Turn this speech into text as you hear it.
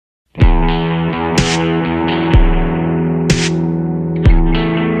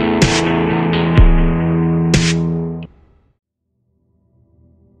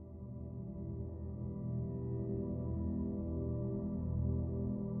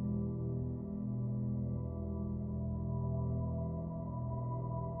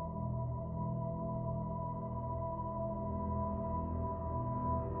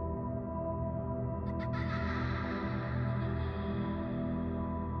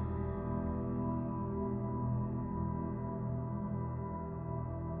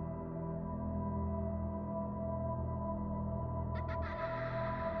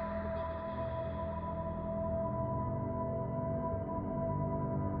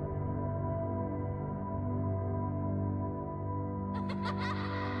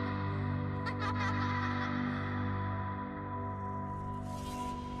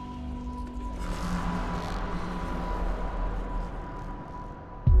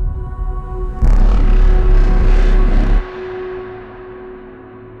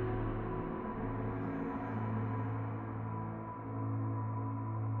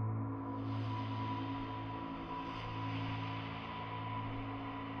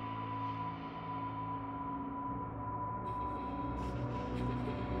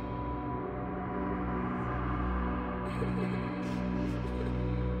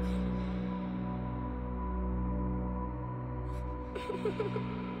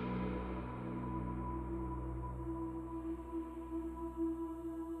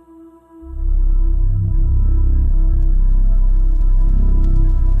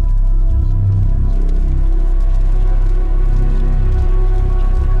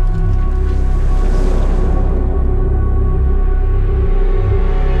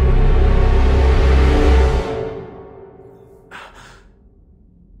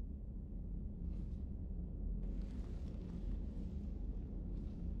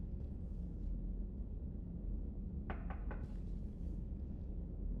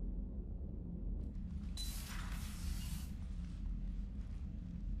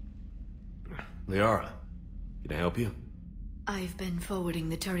Liara, can I help you? I've been forwarding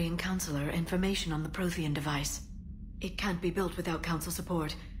the Turian Counselor information on the Prothean device. It can't be built without Council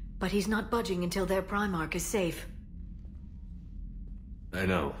support, but he's not budging until their Primarch is safe. I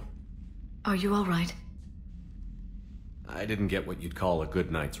know. Are you all right? I didn't get what you'd call a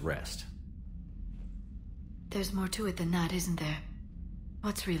good night's rest. There's more to it than that, isn't there?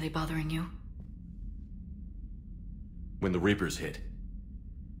 What's really bothering you? When the Reapers hit,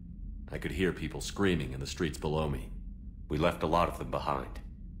 I could hear people screaming in the streets below me. We left a lot of them behind.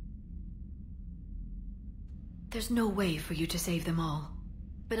 There's no way for you to save them all.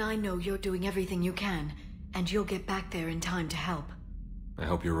 But I know you're doing everything you can, and you'll get back there in time to help. I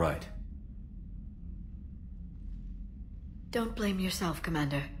hope you're right. Don't blame yourself,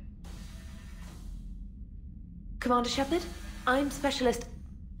 Commander. Commander Shepard? I'm Specialist...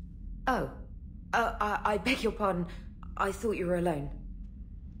 Oh. I beg your pardon. I thought you were alone.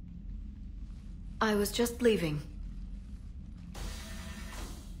 I was just leaving.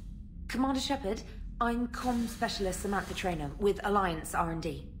 Commander Shepard, I'm Comm Specialist Samantha Traynor with Alliance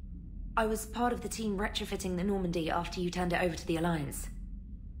R&D. I was part of the team retrofitting the Normandy after you turned it over to the Alliance.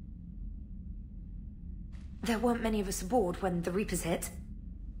 There weren't many of us aboard when the Reapers hit.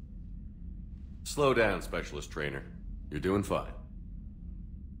 Slow down, Specialist Trainer. You're doing fine.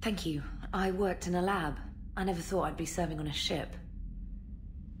 Thank you. I worked in a lab. I never thought I'd be serving on a ship.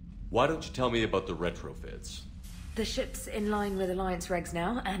 Why don't you tell me about the retrofits? The ship's in line with Alliance regs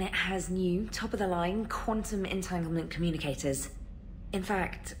now, and it has new, top-of-the-line, quantum entanglement communicators. In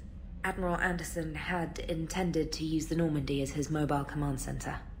fact, Admiral Anderson had intended to use the Normandy as his mobile command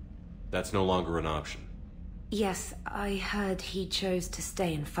center. That's no longer an option. Yes, I heard he chose to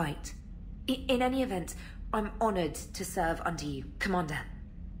stay and fight. In any event, I'm honored to serve under you, Commander.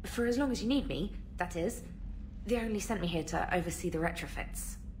 For as long as you need me, that is. They only sent me here to oversee the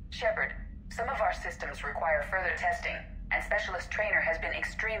retrofits. Shepard, some of our systems require further testing, and Specialist Trainer has been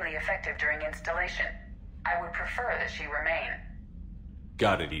extremely effective during installation. I would prefer that she remain.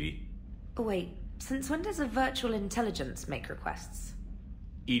 Got it, Edie. Wait, since when does a virtual intelligence make requests?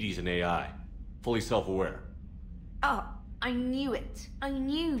 Edie's an AI, fully self-aware. Oh, I knew it. I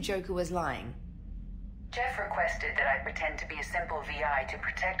knew Joker was lying. Jeff requested that I pretend to be a simple VI to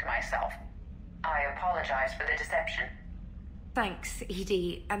protect myself. I apologize for the deception. Thanks,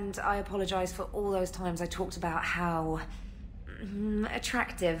 Edie, and I apologize for all those times I talked about how...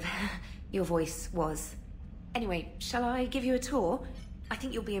 attractive your voice was. Anyway, shall I give you a tour? I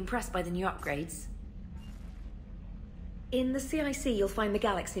think you'll be impressed by the new upgrades. In the CIC, you'll find the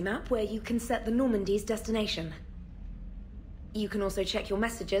galaxy map where you can set the Normandy's destination. You can also check your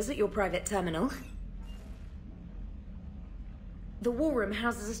messages at your private terminal. The War Room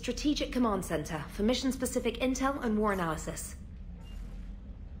houses a strategic command center for mission-specific intel and war analysis.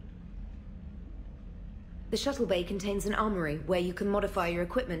 The shuttle bay contains an armory where you can modify your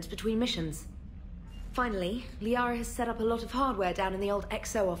equipment between missions. Finally, Liara has set up a lot of hardware down in the old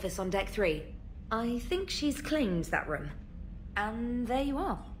XO office on Deck 3. I think she's claimed that room. And there you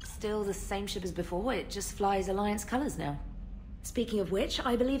are. Still the same ship as before, it just flies Alliance colors now. Speaking of which,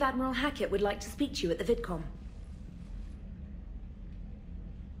 I believe Admiral Hackett would like to speak to you at the VidCom.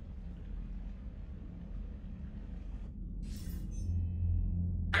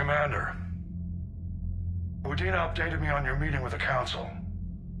 Commander, Udina updated me on your meeting with the Council.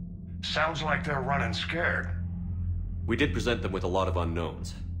 Sounds like they're running scared. We did present them with a lot of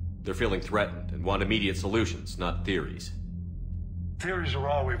unknowns. They're feeling threatened and want immediate solutions, not theories. Theories are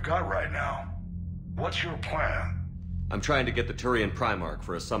all we've got right now. What's your plan? I'm trying to get the Turian Primarch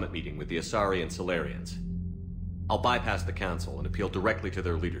for a summit meeting with the Asari and Solarians. I'll bypass the Council and appeal directly to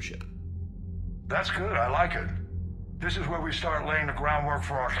their leadership. That's good, I like it. This is where we start laying the groundwork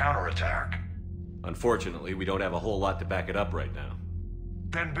for our counterattack. Unfortunately, we don't have a whole lot to back it up right now.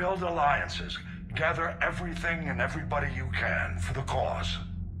 Then build alliances. Gather everything and everybody you can for the cause.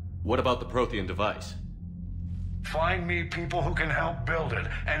 What about the Prothean device? Find me people who can help build it,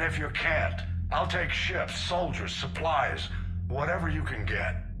 and if you can't, I'll take ships, soldiers, supplies, whatever you can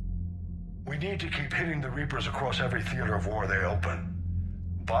get. We need to keep hitting the Reapers across every theater of war they open.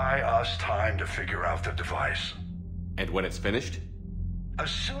 Buy us time to figure out the device. And when it's finished?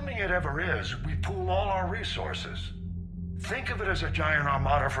 Assuming it ever is, we pool all our resources. Think of it as a giant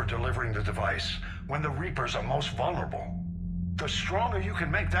armada for delivering the device, when the Reapers are most vulnerable. The stronger you can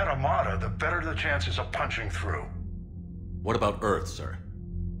make that armada, the better the chances of punching through. What about Earth, sir?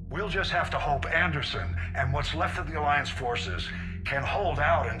 We'll just have to hope Anderson and what's left of the Alliance forces can hold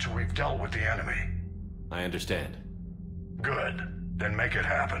out until we've dealt with the enemy. I understand. Good. Then make it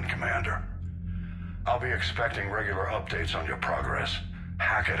happen, Commander. I'll be expecting regular updates on your progress.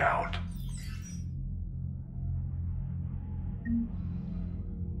 Hack it out.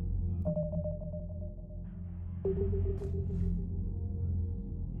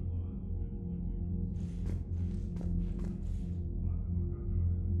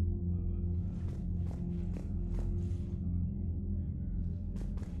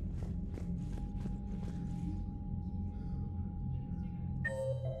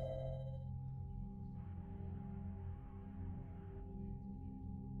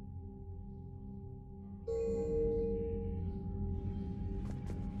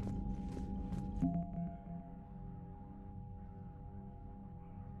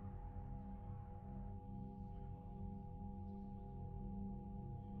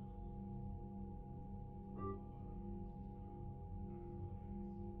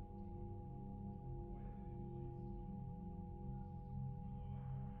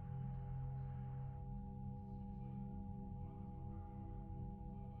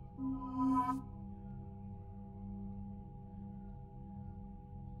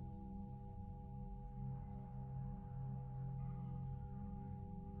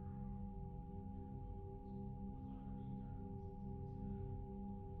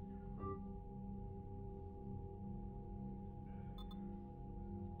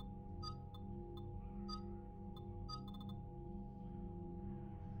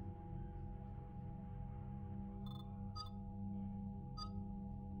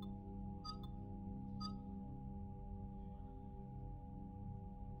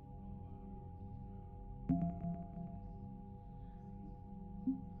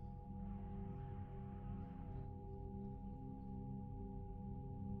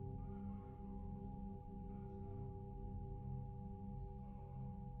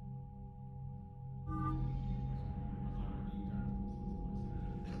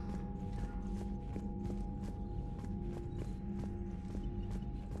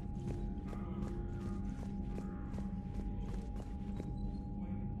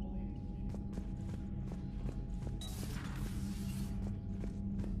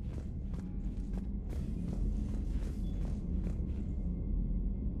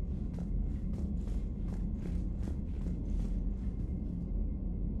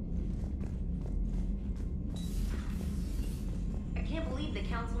 The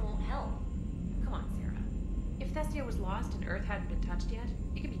Council won't help. Come on, Sarah. If Thestia was lost and Earth hadn't been touched yet,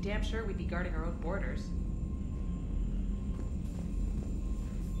 you can be damn sure we'd be guarding our own borders.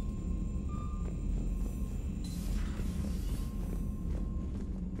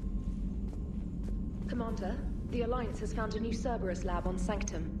 Commander, the Alliance has found a new Cerberus lab on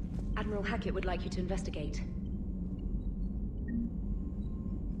Sanctum. Admiral Hackett would like you to investigate.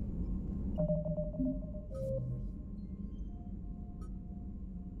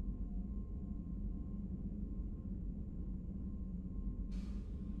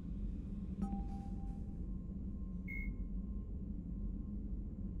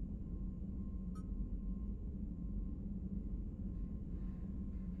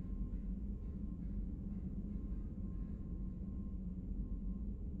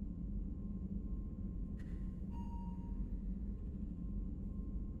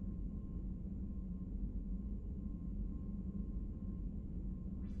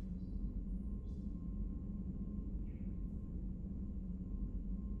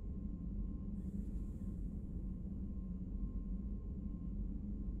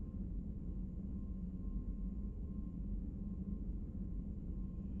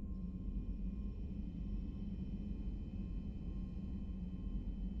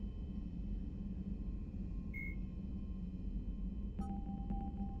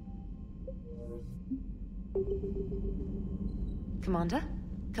 Commander?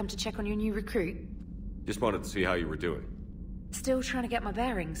 Come to check on your new recruit? Just wanted to see how you were doing. Still trying to get my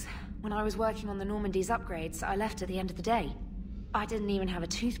bearings. When I was working on the Normandy's upgrades, I left at the end of the day. I didn't even have a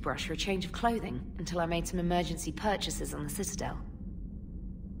toothbrush or a change of clothing until I made some emergency purchases on the Citadel.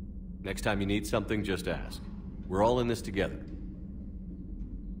 Next time you need something, just ask. We're all in this together.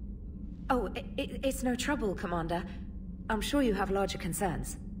 Oh, it's no trouble, Commander. I'm sure you have larger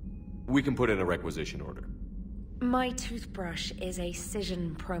concerns. We can put in a requisition order. My toothbrush is a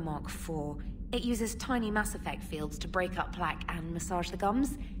Cision Pro Mark IV. It uses tiny Mass Effect fields to break up plaque and massage the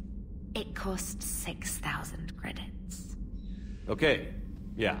gums. It costs 6,000 credits. Okay,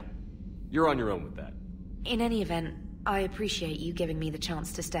 yeah. You're on your own with that. In any event, I appreciate you giving me the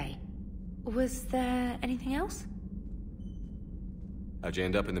chance to stay. Was there anything else? How'd you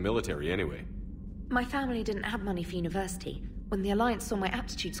end up in the military, anyway? My family didn't have money for university. When the Alliance saw my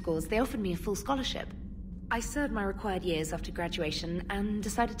aptitude scores, they offered me a full scholarship. I served my required years after graduation and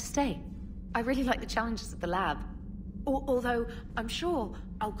decided to stay. I really like the challenges of the lab. Although, I'm sure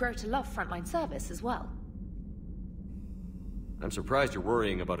I'll grow to love frontline service as well. I'm surprised you're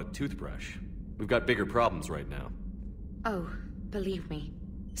worrying about a toothbrush. We've got bigger problems right now. Oh, believe me.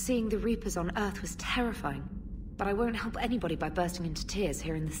 Seeing the Reapers on Earth was terrifying. But I won't help anybody by bursting into tears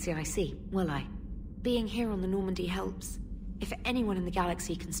here in the CIC, will I? Being here on the Normandy helps. If anyone in the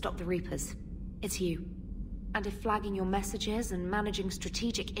galaxy can stop the Reapers, it's you. And if flagging your messages and managing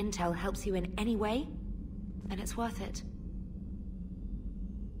strategic intel helps you in any way, then it's worth it.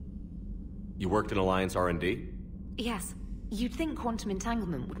 You worked in Alliance R&D? Yes. You'd think quantum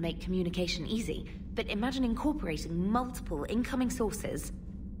entanglement would make communication easy, but imagine incorporating multiple incoming sources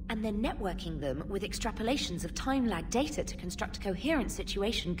and then networking them with extrapolations of time-lag data to construct a coherent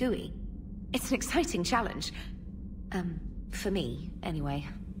situation GUI. It's an exciting challenge. For me, anyway.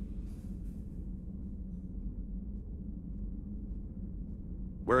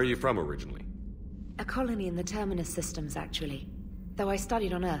 Where are you from originally? A colony in the Terminus systems, actually. Though I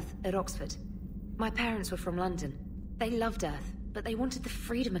studied on Earth, at Oxford. My parents were from London. They loved Earth, but they wanted the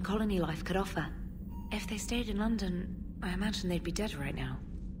freedom a colony life could offer. If they stayed in London, I imagine they'd be dead right now.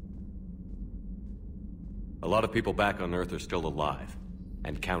 A lot of people back on Earth are still alive,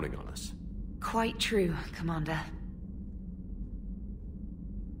 and counting on us. Quite true, Commander.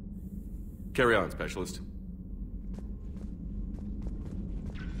 Carry on, Specialist.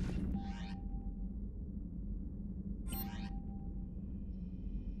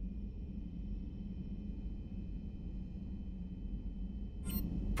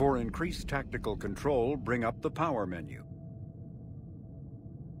 For increased tactical control, bring up the power menu.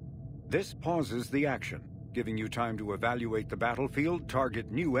 This pauses the action, giving you time to evaluate the battlefield,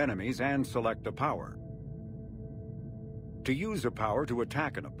 target new enemies, and select a power. To use a power to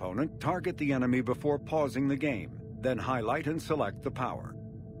attack an opponent, target the enemy before pausing the game, then highlight and select the power.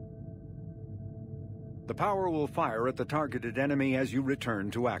 The power will fire at the targeted enemy as you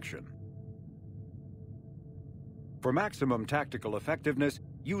return to action. For maximum tactical effectiveness,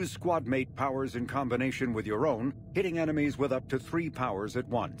 use squadmate powers in combination with your own, hitting enemies with up to 3 powers at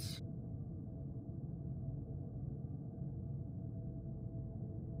once.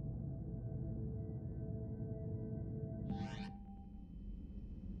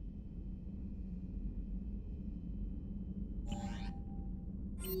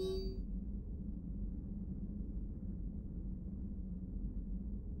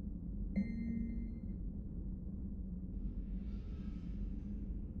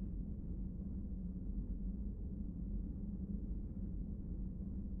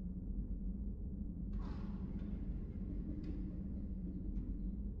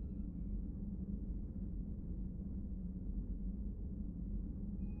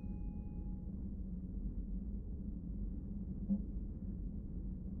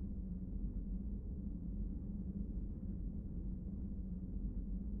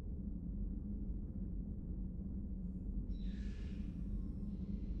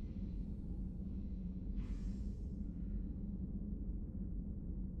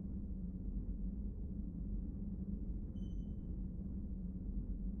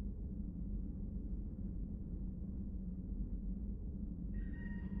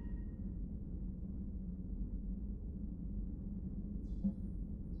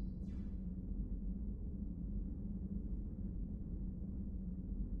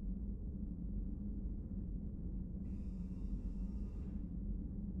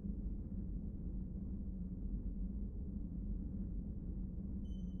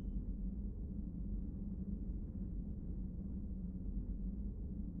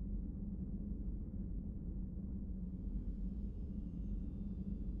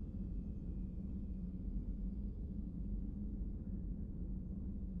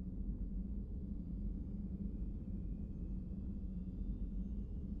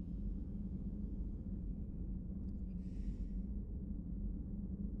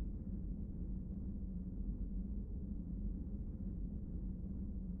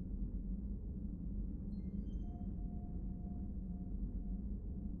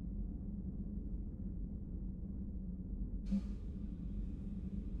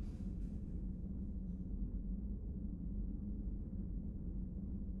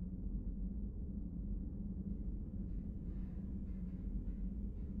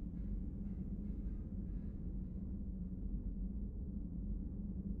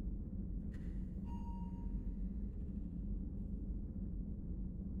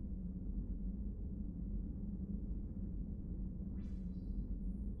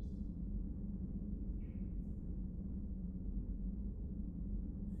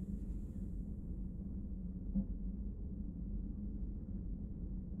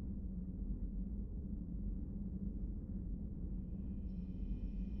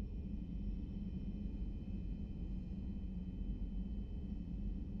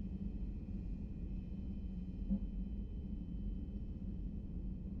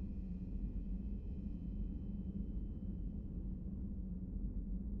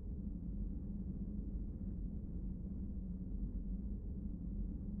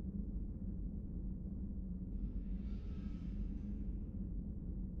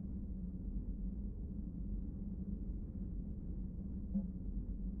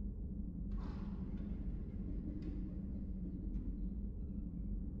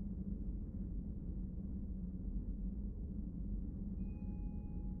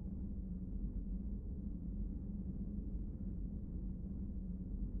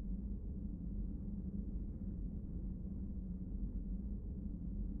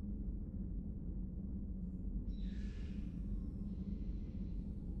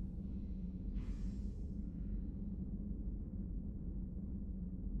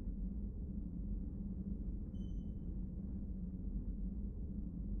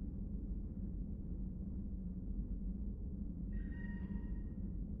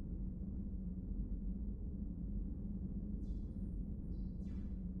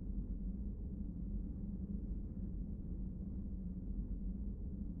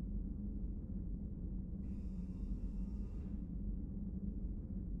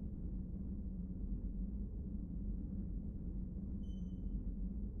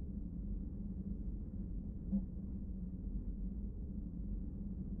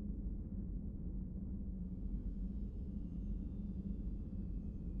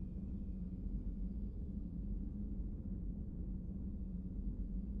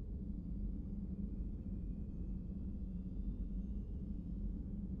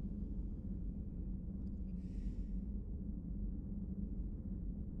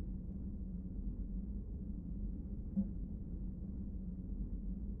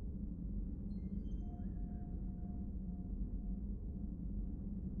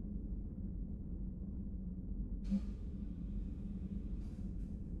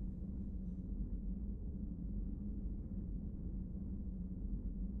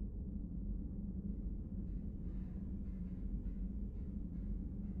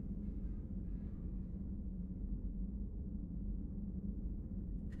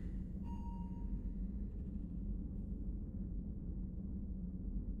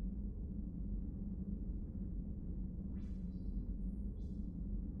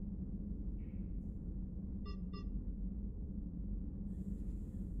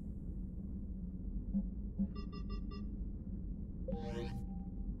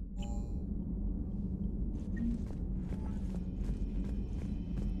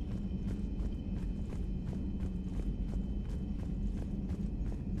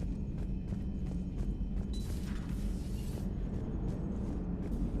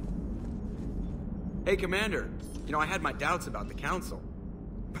 Hey, Commander. You know, I had my doubts about the Council.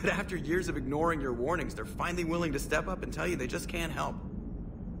 But after years of ignoring your warnings, they're finally willing to step up and tell you they just can't help.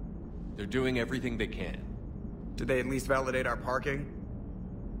 They're doing everything they can. Did they at least validate our parking?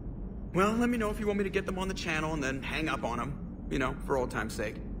 Well, let me know if you want me to get them on the channel and then hang up on them. You know, for old time's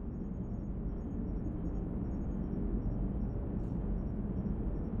sake.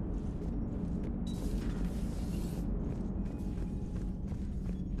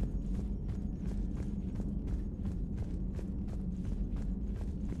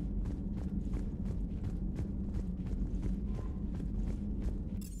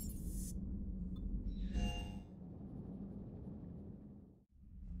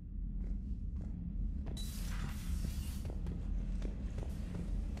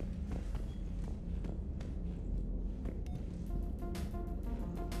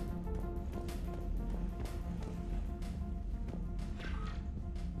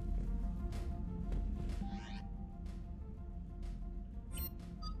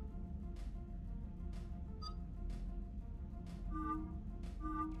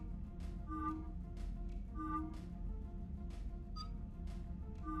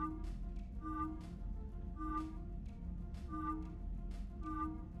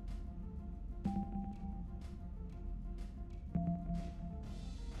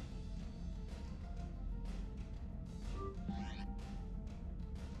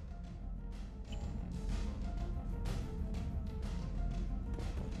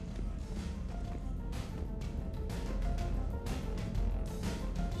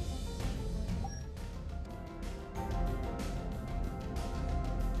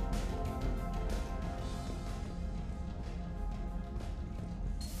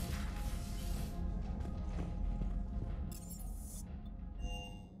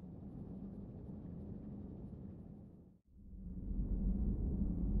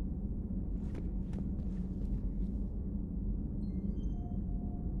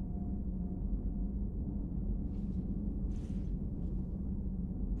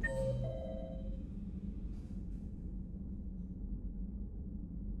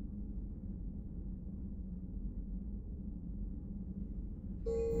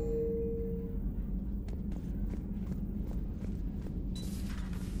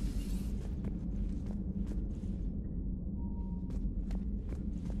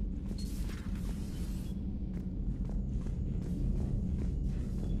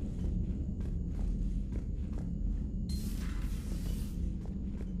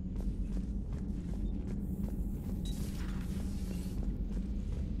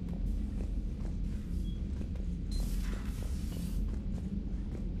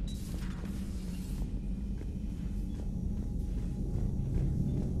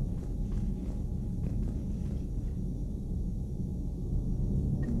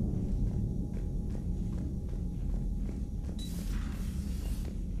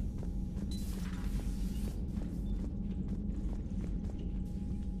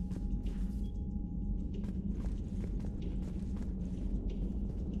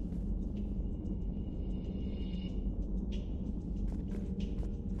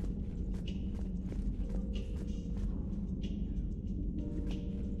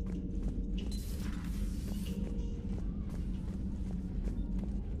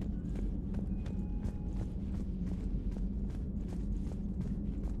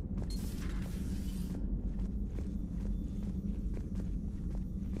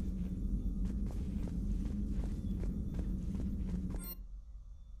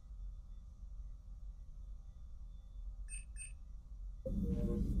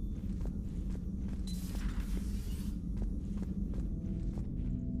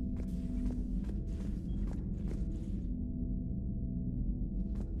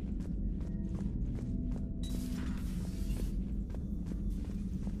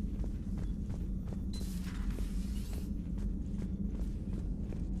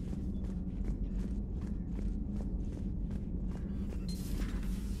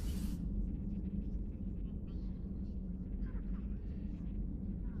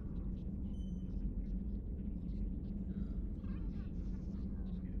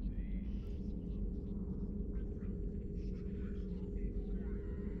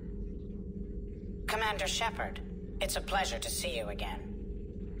 Commander Shepard, it's a pleasure to see you again.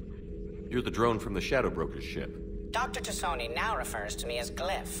 You're the drone from the Shadow Broker's ship. Dr. Tassoni now refers to me as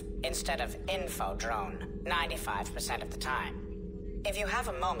Glyph instead of Info Drone, 95% of the time. If you have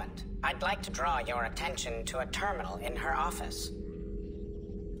a moment, I'd like to draw your attention to a terminal in her office.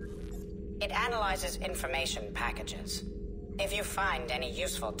 It analyzes information packages. If you find any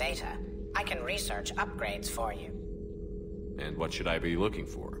useful data, I can research upgrades for you. And what should I be looking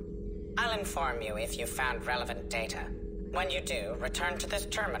for? I'll inform you if you've found relevant data. When you do, return to this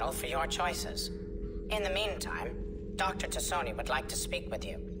terminal for your choices. In the meantime, Dr. Tassoni would like to speak with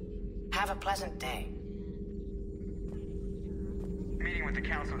you. Have a pleasant day. Meeting with the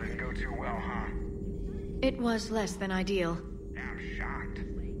council didn't go too well, huh? It was less than ideal. I'm shocked.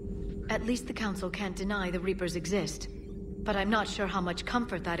 At least the council can't deny the Reapers exist. But I'm not sure how much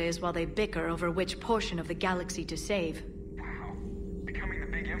comfort that is while they bicker over which portion of the galaxy to save. Wow. Becoming the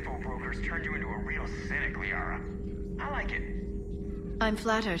big info broker's turned you into a real cynic, Liara. I like it. I'm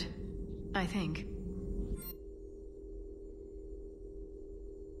flattered. I think.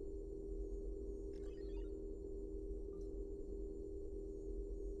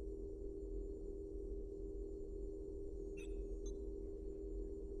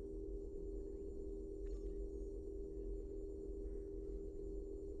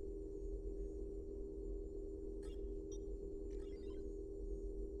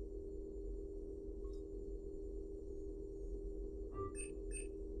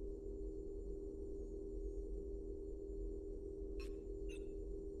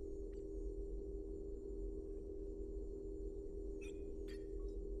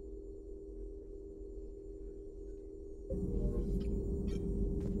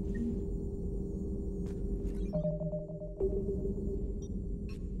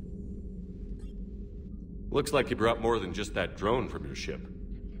 Looks like you brought more than just that drone from your ship.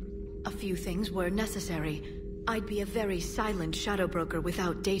 A few things were necessary. I'd be a very silent shadow broker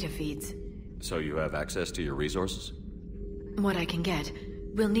without data feeds. So you have access to your resources? What I can get.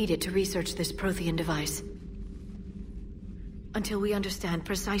 We'll need it to research this Prothean device. Until we understand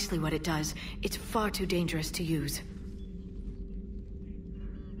precisely what it does, it's far too dangerous to use.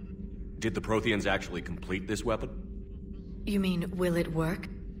 Did the Protheans actually complete this weapon? You mean, will it work?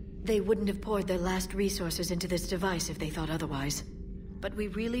 They wouldn't have poured their last resources into this device if they thought otherwise. But we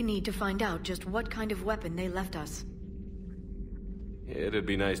really need to find out just what kind of weapon they left us. It'd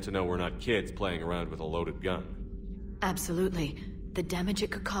be nice to know we're not kids playing around with a loaded gun. Absolutely. The damage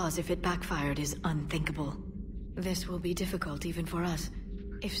it could cause if it backfired is unthinkable. This will be difficult even for us.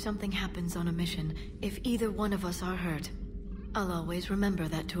 If something happens on a mission, if either one of us are hurt, I'll always remember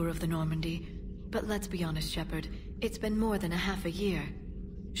that tour of the Normandy. But let's be honest, Shepard. It's been more than a half a year.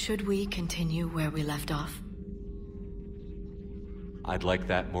 Should we continue where we left off? I'd like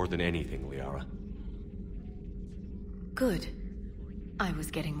that more than anything, Liara. Good. I was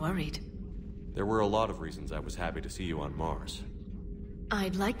getting worried. There were a lot of reasons I was happy to see you on Mars.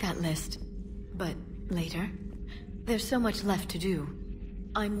 I'd like that list. But later? There's so much left to do.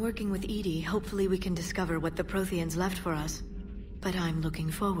 I'm working with Edie. Hopefully we can discover what the Protheans left for us. But I'm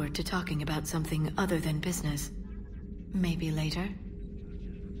looking forward to talking about something other than business. Maybe later?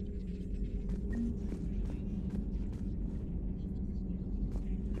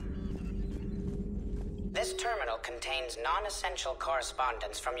 This terminal contains non-essential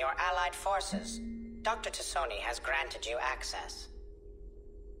correspondence from your allied forces. Dr. Tassoni has granted you access.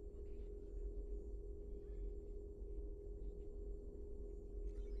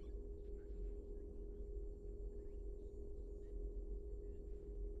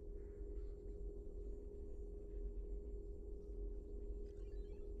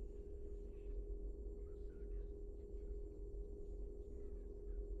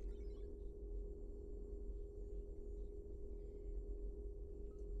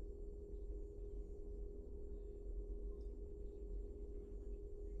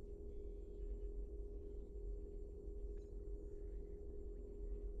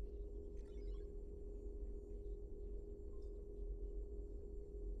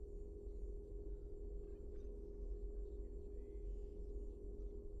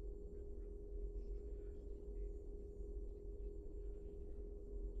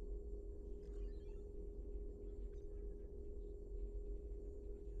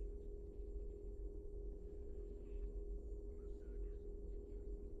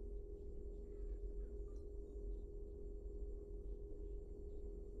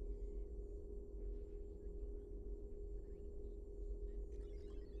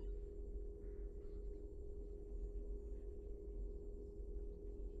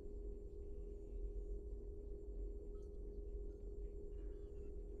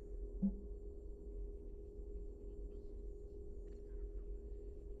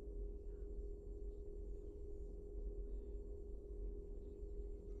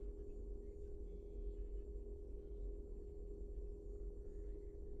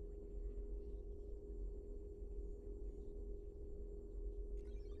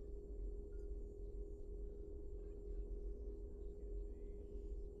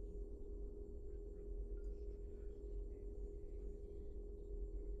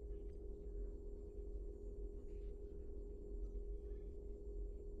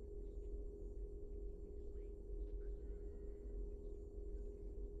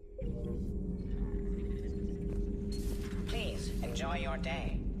 your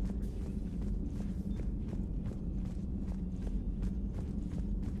day.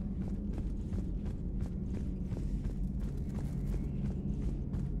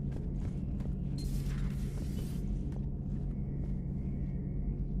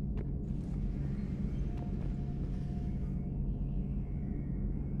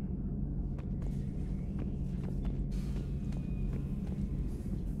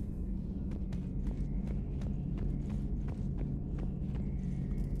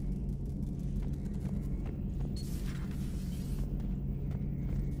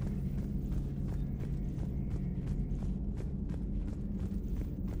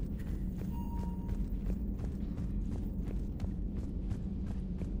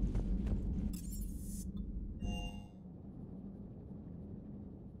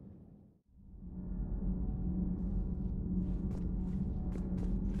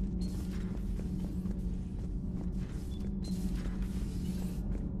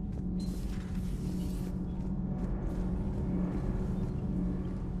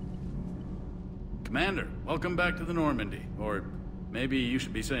 Commander, welcome back to the Normandy. Or maybe you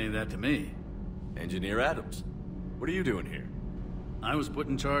should be saying that to me. Engineer Adams, what are you doing here? I was put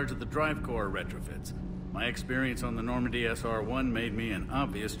in charge of the drive core retrofits. My experience on the Normandy SR-1 made me an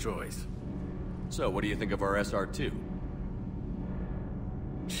obvious choice. So, what do you think of our SR-2?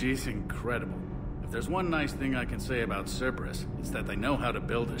 She's incredible. If there's one nice thing I can say about Cerberus, it's that they know how to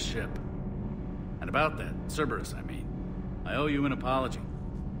build a ship. And about that, Cerberus, I mean, I owe you an apology.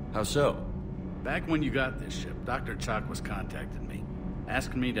 How so? Back when you got this ship, Dr. Chalk was contacting me,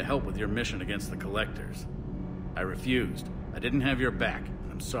 asking me to help with your mission against the Collectors. I refused. I didn't have your back,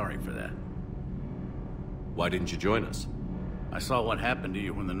 and I'm sorry for that. Why didn't you join us? I saw what happened to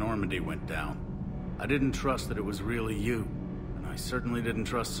you when the Normandy went down. I didn't trust that it was really you, and I certainly didn't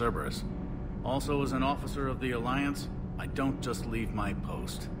trust Cerberus. Also, as an officer of the Alliance, I don't just leave my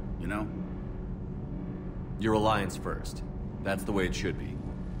post, you know? Your Alliance first. That's the way it should be.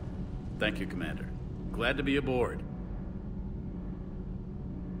 Thank you, Commander. Glad to be aboard.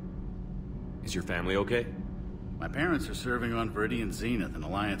 Is your family okay? My parents are serving on Viridian Zenith, an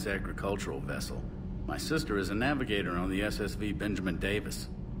Alliance agricultural vessel. My sister is a navigator on the SSV Benjamin Davis.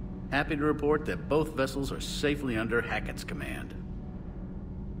 Happy to report that both vessels are safely under Hackett's command.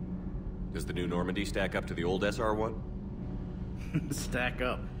 Does the new Normandy stack up to the old SR-1? Stack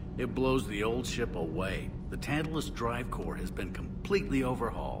up. It blows the old ship away. The Tantalus drive core has been completely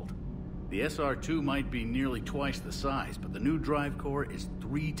overhauled. The SR-2 might be nearly twice the size, but the new drive core is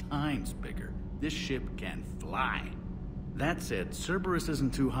 3 times bigger. This ship can fly. That said, Cerberus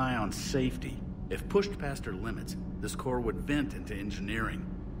isn't too high on safety. If pushed past her limits, this core would vent into engineering.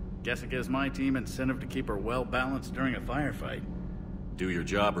 Guess it gives my team incentive to keep her well-balanced during a firefight. Do your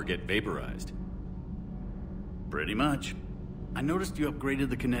job or get vaporized. Pretty much. I noticed you upgraded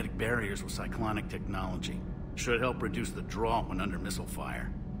the kinetic barriers with cyclonic technology. Should help reduce the draw when under missile fire.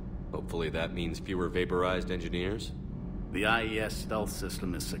 Hopefully that means fewer vaporized engineers? The IES stealth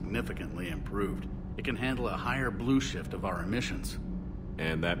system is significantly improved. It can handle a higher blue shift of our emissions.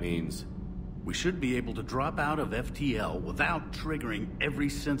 And that means? We should be able to drop out of FTL without triggering every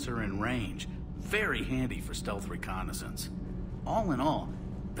sensor in range. Very handy for stealth reconnaissance. All in all,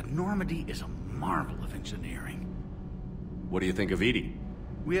 the Normandy is a marvel of engineering. What do you think of Edie?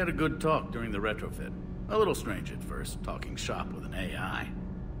 We had a good talk during the retrofit. A little strange at first, talking shop with an AI.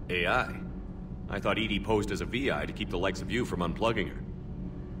 AI? I thought Edie posed as a VI to keep the likes of you from unplugging her.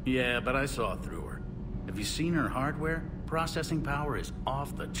 Yeah, but I saw through her. Have you seen her hardware? Processing power is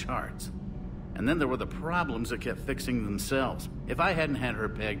off the charts. And then there were the problems that kept fixing themselves. If I hadn't had her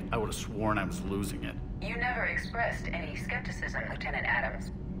pegged, I would have sworn I was losing it. You never expressed any skepticism, Lieutenant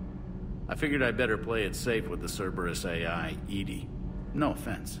Adams. I figured I'd better play it safe with the Cerberus AI, Edie. No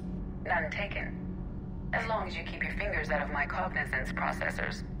offense. None taken. As long as you keep your fingers out of my cognizance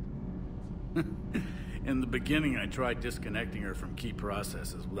processors. In the beginning, I tried disconnecting her from key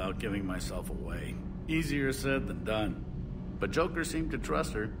processes without giving myself away. Easier said than done. But Joker seemed to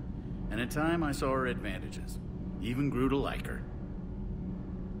trust her, and in time I saw her advantages. Even grew to like her.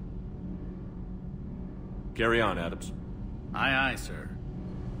 Carry on, Adams. Aye, aye, sir.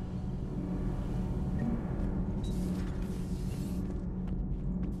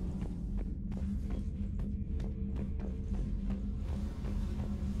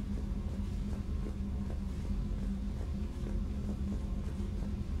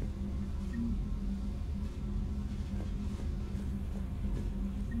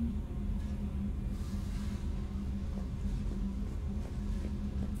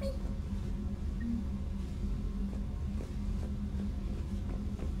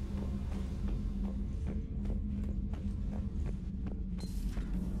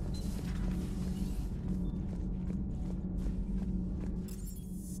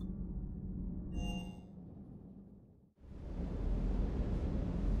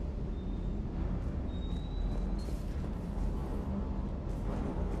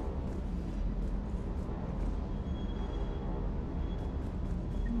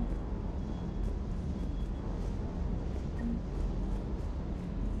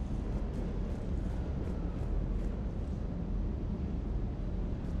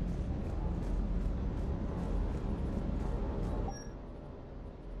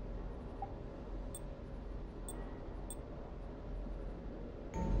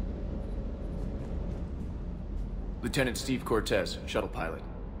 Lieutenant Steve Cortez, shuttle pilot.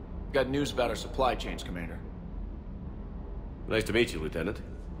 Got news about our supply chains, Commander. Nice to meet you, Lieutenant.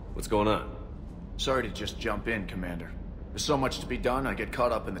 What's going on? Sorry to just jump in, Commander. There's so much to be done, I get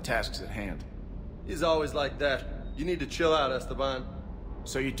caught up in the tasks at hand. He's always like that. You need to chill out, Esteban.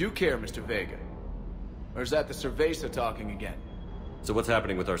 So you do care, Mr. Vega? Or is that the Cerveza talking again? So what's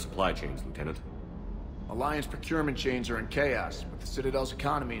happening with our supply chains, Lieutenant? Alliance procurement chains are in chaos, but the Citadel's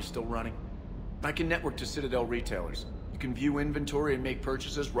economy is still running. I can network to Citadel retailers. You can view inventory and make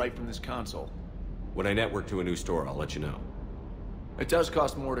purchases right from this console. When I network to a new store, I'll let you know. It does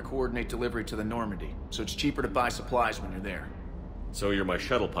cost more to coordinate delivery to the Normandy, so it's cheaper to buy supplies when you're there. So you're my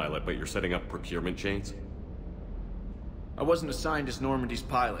shuttle pilot, but you're setting up procurement chains? I wasn't assigned as Normandy's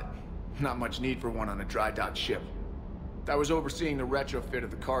pilot. Not much need for one on a dry dock ship. I was overseeing the retrofit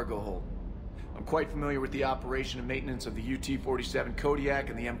of the cargo hold. I'm quite familiar with the operation and maintenance of the UT-47 Kodiak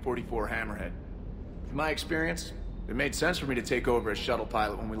and the M44 Hammerhead. In my experience, it made sense for me to take over as shuttle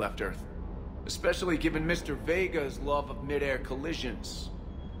pilot when we left Earth. Especially given Mr. Vega's love of mid-air collisions.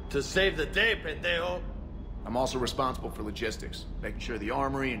 To save the day, pendejo. I'm also responsible for logistics, making sure the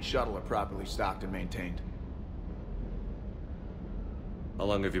armory and shuttle are properly stocked and maintained. How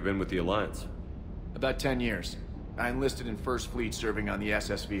long have you been with the Alliance? About 10 years. I enlisted in First Fleet serving on the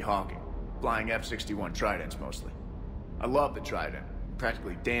SSV Hawking, flying F-61 Tridents mostly. I love the Trident. It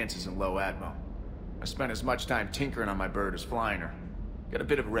practically dances in low atmo. I spent as much time tinkering on my bird as flying her. Got a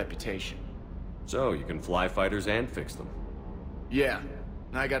bit of a reputation. So, you can fly fighters and fix them? Yeah,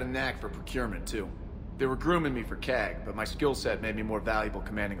 and I got a knack for procurement too. They were grooming me for CAG, but my skill set made me more valuable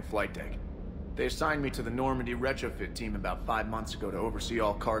commanding a flight deck. They assigned me to the Normandy retrofit team about 5 months ago to oversee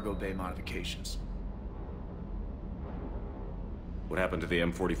all cargo bay modifications. What happened to the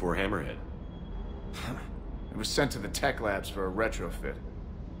M44 Hammerhead? It was sent to the tech labs for a retrofit.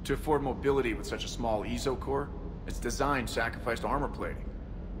 To afford mobility with such a small ESO core, its design sacrificed armor plating.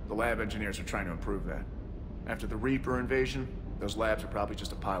 The lab engineers are trying to improve that. After the Reaper invasion, those labs are probably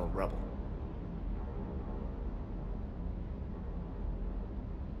just a pile of rubble.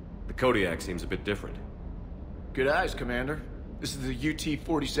 The Kodiak seems a bit different. Good eyes, Commander. This is the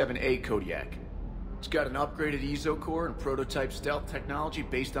UT-47A Kodiak. It's got an upgraded ESO core and prototype stealth technology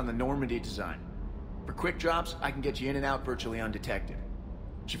based on the Normandy design. For quick drops, I can get you in and out virtually undetected.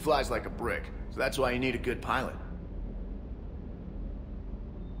 She flies like a brick, so that's why you need a good pilot.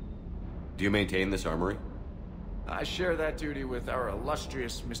 Do you maintain this armory? I share that duty with our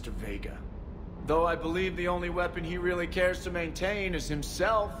illustrious Mr. Vega. Though I believe the only weapon he really cares to maintain is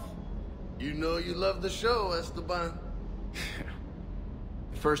himself. You know you love the show, Esteban.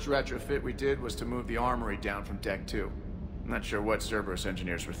 The first retrofit we did was to move the armory down from Deck 2. I'm not sure what Cerberus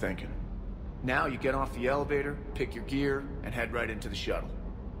engineers were thinking. Now you get off the elevator, pick your gear, and head right into the shuttle.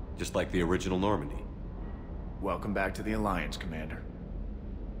 Just like the original Normandy. Welcome back to the Alliance, Commander.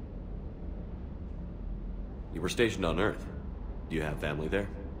 You were stationed on Earth. Do you have family there?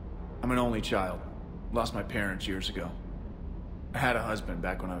 I'm an only child. Lost my parents years ago. I had a husband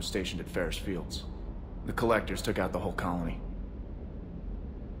back when I was stationed at Ferris Fields. The Collectors took out the whole colony.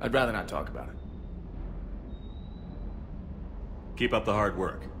 I'd rather not talk about it. Keep up the hard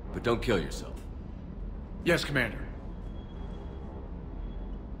work, but don't kill yourself. Yes, Commander.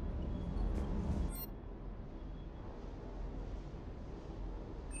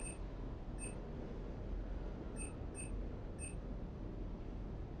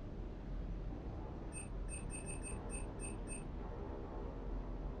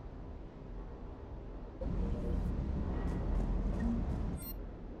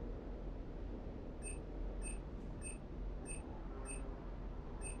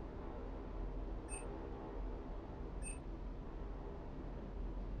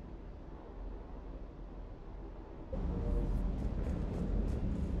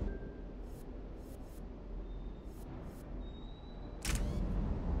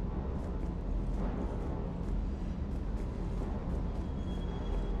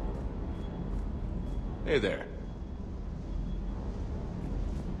 Hey there.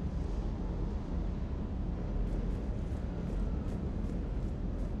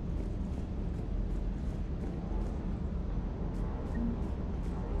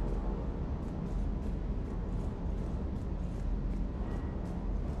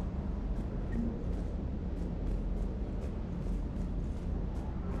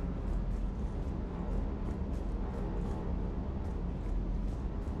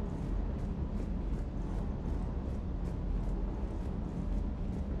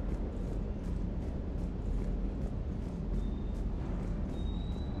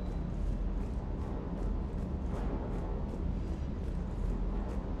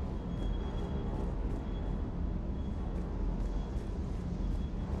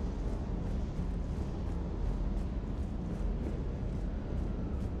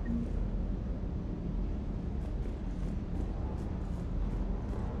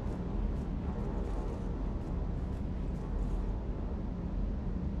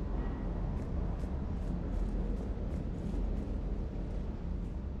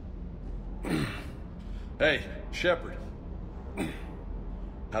 Hey, Shepard.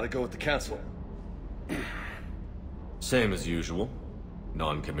 How'd it go with the council? Same as usual.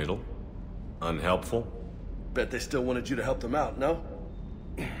 Non-committal. Unhelpful. Bet they still wanted you to help them out, no?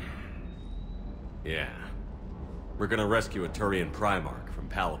 Yeah. We're gonna rescue a Turian Primarch from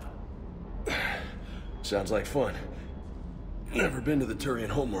Palaven. Sounds like fun. Never been to the Turian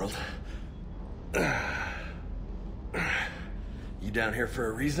homeworld. You down here for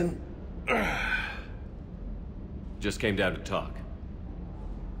a reason? Just came down to talk.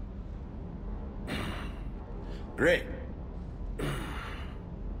 Great.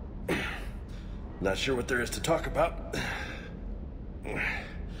 Not sure what there is to talk about.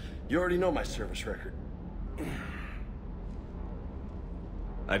 You already know my service record.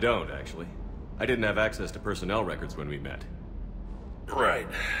 I don't, actually. I didn't have access to personnel records when we met. Right.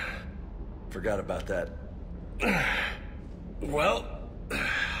 Forgot about that. Well...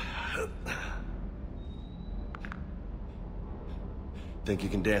 Think you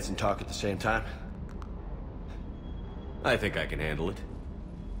can dance and talk at the same time? I think I can handle it.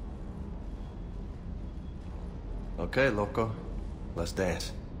 Okay, loco. Let's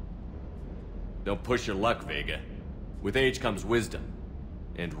dance. Don't push your luck, Vega. With age comes wisdom.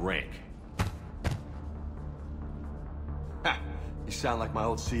 And rank. Ha! You sound like my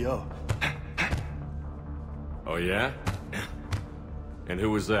old CO. Oh yeah? And who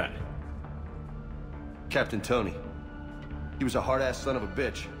was that? Captain Tony. He was a hard-ass son of a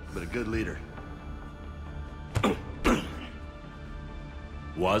bitch, but a good leader.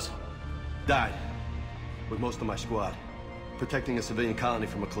 Was? Died. With most of my squad. Protecting a civilian colony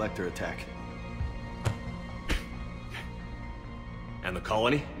from a collector attack. And the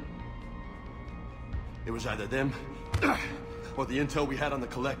colony? It was either them, or the intel we had on the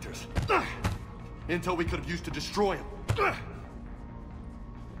collectors. Intel we could have used to destroy them.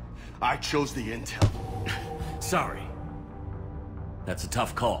 I chose the intel. Sorry. That's a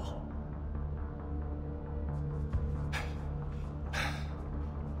tough call.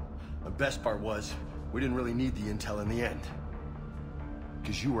 The best part was, we didn't really need the intel in the end.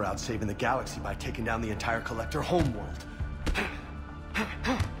 Because you were out saving the galaxy by taking down the entire collector homeworld.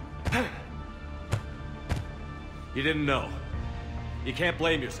 You didn't know. You can't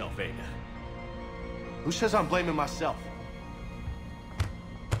blame yourself, Vega. Who says I'm blaming myself?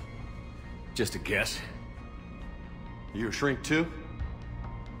 Just a guess. You a shrink too?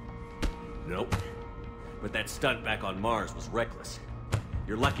 Nope. But that stunt back on Mars was reckless.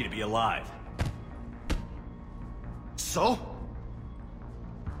 You're lucky to be alive. So?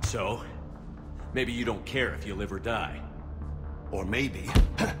 So? Maybe you don't care if you live or die. Or maybe...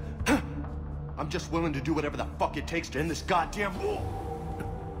 I'm just willing to do whatever the fuck it takes to end this goddamn war.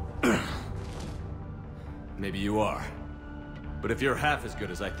 Maybe you are. But if you're half as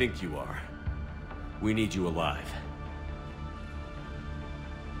good as I think you are, we need you alive.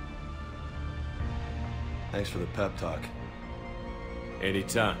 Thanks for the pep talk.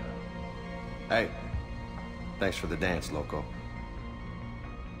 Anytime. Hey, thanks for the dance, loco.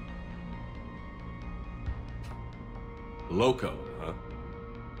 Loco, huh?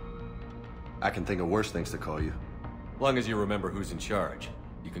 I can think of worse things to call you. Long as you remember who's in charge,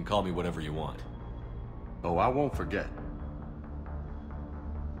 you can call me whatever you want. Oh, I won't forget.